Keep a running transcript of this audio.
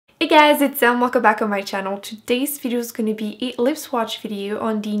guys, it's Sam. Welcome back on my channel. Today's video is going to be a lip swatch video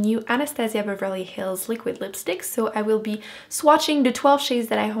on the new Anastasia Beverly Hills liquid lipsticks. So I will be swatching the 12 shades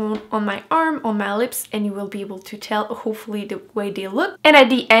that I own on my arm, on my lips, and you will be able to tell hopefully the way they look. And at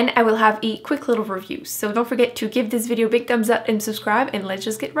the end, I will have a quick little review. So don't forget to give this video a big thumbs up and subscribe, and let's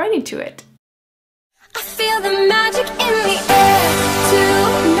just get right into it. I feel the magic in the air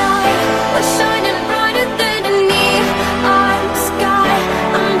tonight. We're shining brighter than a neon sky.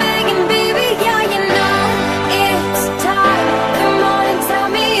 I'm begging, baby, yeah, you know it's time. Come on and tell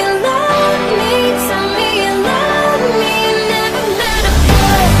me you love me. Tell me you love me. Never met a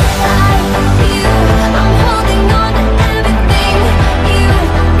boy like you. I'm holding on to everything you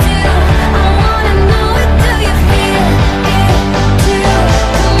do. I wanna know it. Do you feel it too?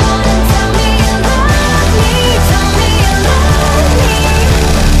 Come on and tell me you love me. Tell me you love me.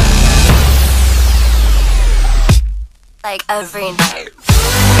 Like every night.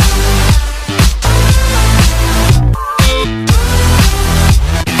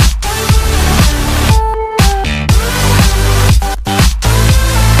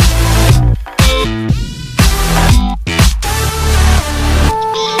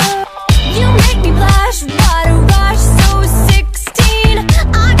 You make me blush, what a rush, so 16.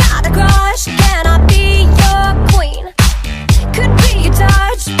 I got a crush, can I be your queen? Could be your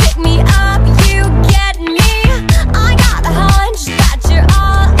touch, pick me up, you get me. I got a hunch that you're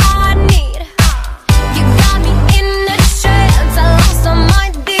all I need. You got me in a trance, I lost all my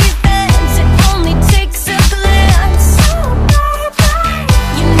defense. It only takes a glance.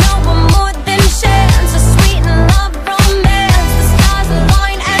 You know I'm more than chance, a sweet and love romance. The stars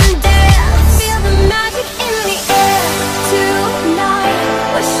align and dance. Feel the magic in the air tonight.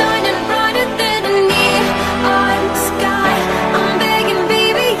 We're shining brighter than a neon sky. I'm begging,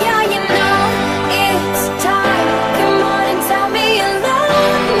 baby, yeah, you know it's time. Come on and tell me you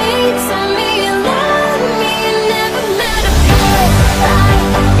love me. Tell me you love me. Never met a boy like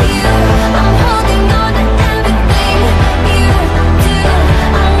you. I'm holding on to everything you do.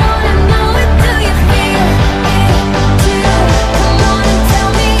 I wanna know it. Do you feel it too? Come on and tell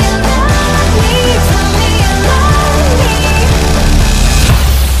me you love me. Tell me you love me.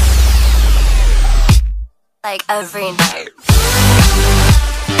 Like every night.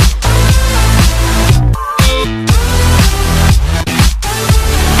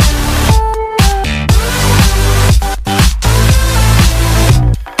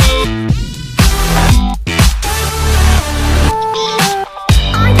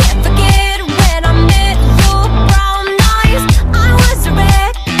 I can't forget when I met your brown eyes. I was a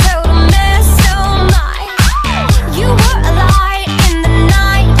wreck, total mess, oh my. You were a light in the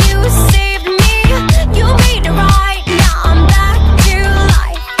night, you saved me. You made it right, now I'm back to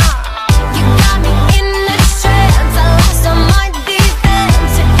life. You got me in a trance, I lost all my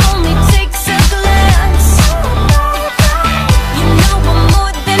defense. It only takes a glance. You know I'm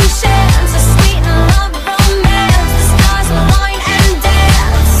more than chance, a sweet and love romance. The stars align and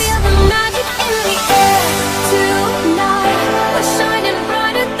dance. Feel the magic in the air tonight. We're shining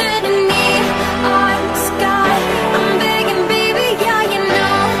brighter than a neon sky. I'm begging, baby, yeah, you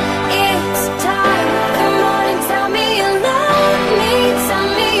know it's time. Come on and tell me you love me. Tell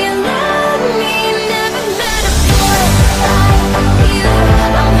me you love me. Never met a boy like you.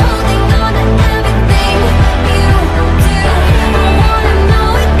 I'm holding on to everything you do. I wanna know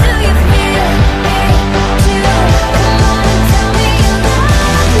it. Do you feel it too? Come on and tell me you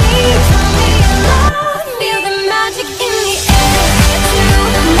love me. Tell me you love me. Feel the magic in the air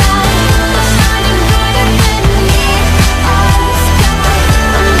tonight. We're shining brighter than a neon sky.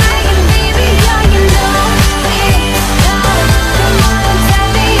 I'm begging, baby, yeah, you know it's time. Come on and tell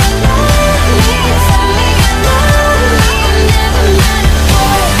me you love me. Tell me you love me. Never met a boy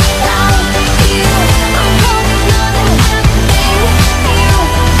like you. I'm holding on to everything you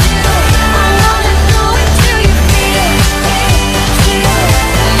do. I wanna know it. Do you feel it too?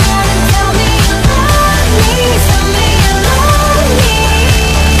 Come on and tell me you love me. Tell me you love me.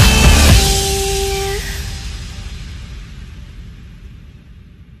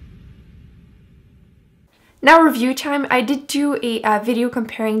 Now review time. I did do a video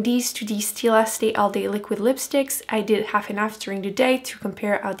comparing these to the Stila Stay All Day liquid lipsticks. I did half and half during the day to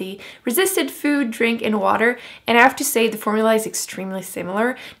compare how they resisted food, drink, and water. And I have to say the formula is extremely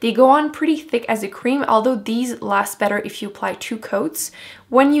similar. They go on pretty thick as a cream, although these last better if you apply 2 coats.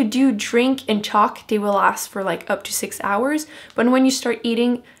 When you do drink and talk, they will last for like up to 6 hours. But when you start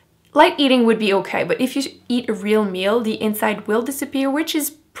eating, light eating would be okay. But if you eat a real meal, the inside will disappear, which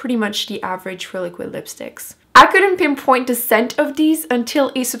is pretty much the average for liquid lipsticks. I couldn't pinpoint the scent of these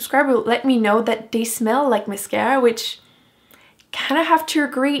until a subscriber let me know that they smell like mascara, which kind of have to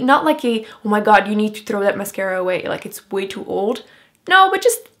agree. Not like a, oh my god, you need to throw that mascara away, like it's way too old. No, but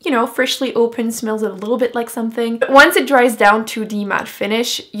just, you know, freshly opened, smells a little bit like something. But once it dries down to the matte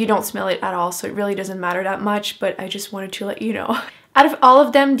finish, you don't smell it at all, so it really doesn't matter that much, but I just wanted to let you know. Out of all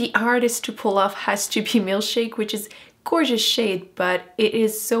of them, the hardest to pull off has to be Milkshake, which is gorgeous shade, but it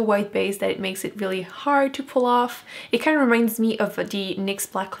is so white based that it makes it really hard to pull off. It kind of reminds me of the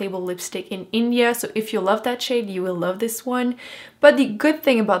NYX Black Label lipstick in India, so if you love that shade, you will love this one. But the good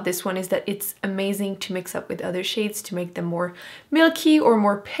thing about this one is that it's amazing to mix up with other shades to make them more milky or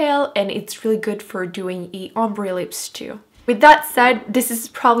more pale, and it's really good for doing a ombre lips too. With that said, this is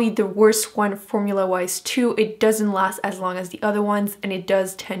probably the worst one formula-wise too. It doesn't last as long as the other ones, and it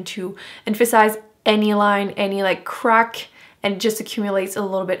does tend to emphasize any line, any like crack, and just accumulates a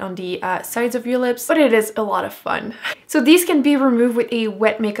little bit on the sides of your lips, but it is a lot of fun. So these can be removed with a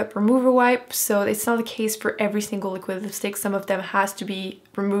wet makeup remover wipe, so it's not the case for every single liquid lipstick. Some of them has to be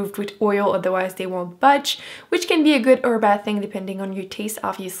removed with oil, otherwise they won't budge, which can be a good or a bad thing depending on your taste,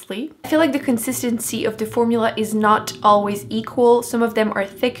 obviously. I feel like the consistency of the formula is not always equal. Some of them are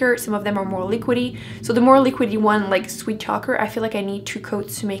thicker, some of them are more liquidy. So the more liquidy one, like Sweet Talker, I feel like I need 2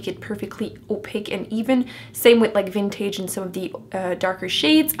 coats to make it perfectly opaque and even. Same with like Vintage and some of the darker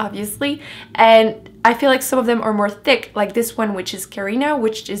shades, obviously. And I feel like some of them are more thick, like this one, which is Carina,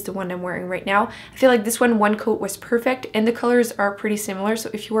 which is the one I'm wearing right now. I feel like this one coat was perfect, and the colors are pretty similar, so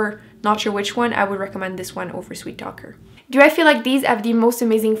if you were not sure which one, I would recommend this one over Sweet Talker. Do I feel like these have the most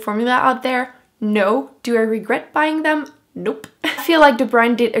amazing formula out there? No. Do I regret buying them? Nope. I feel like the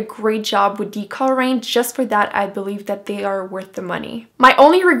brand did a great job with the color range. Just for that, I believe that they are worth the money. My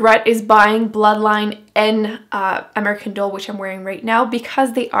only regret is buying Bloodline and American Doll, which I'm wearing right now,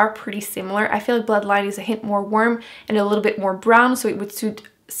 because they are pretty similar. I feel like Bloodline is a hint more warm and a little bit more brown, so it would suit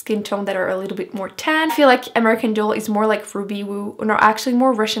skin tone that are a little bit more tan. I feel like American Doll is more like Ruby Woo, no, actually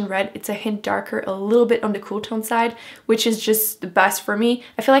more Russian Red. It's a hint darker, a little bit on the cool tone side, which is just the best for me.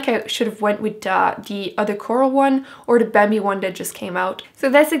 I feel like I should have went with the other coral one or the Bambi one that just came out. So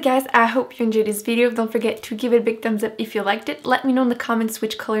that's it, guys. I hope you enjoyed this video. Don't forget to give it a big thumbs up if you liked it. Let me know in the comments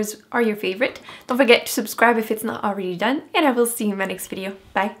which colors are your favorite. Don't forget to subscribe if it's not already done, and I will see you in my next video.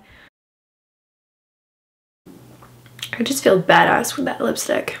 Bye. I just feel badass with that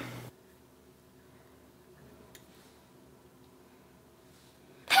lipstick.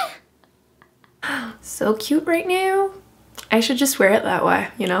 So cute right now. I should just wear it that way,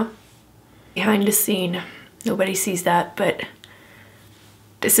 you know? Behind the scene. Nobody sees that, but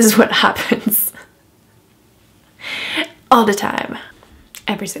this is what happens. All the time.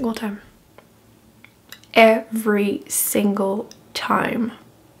 Every single time. Every single time.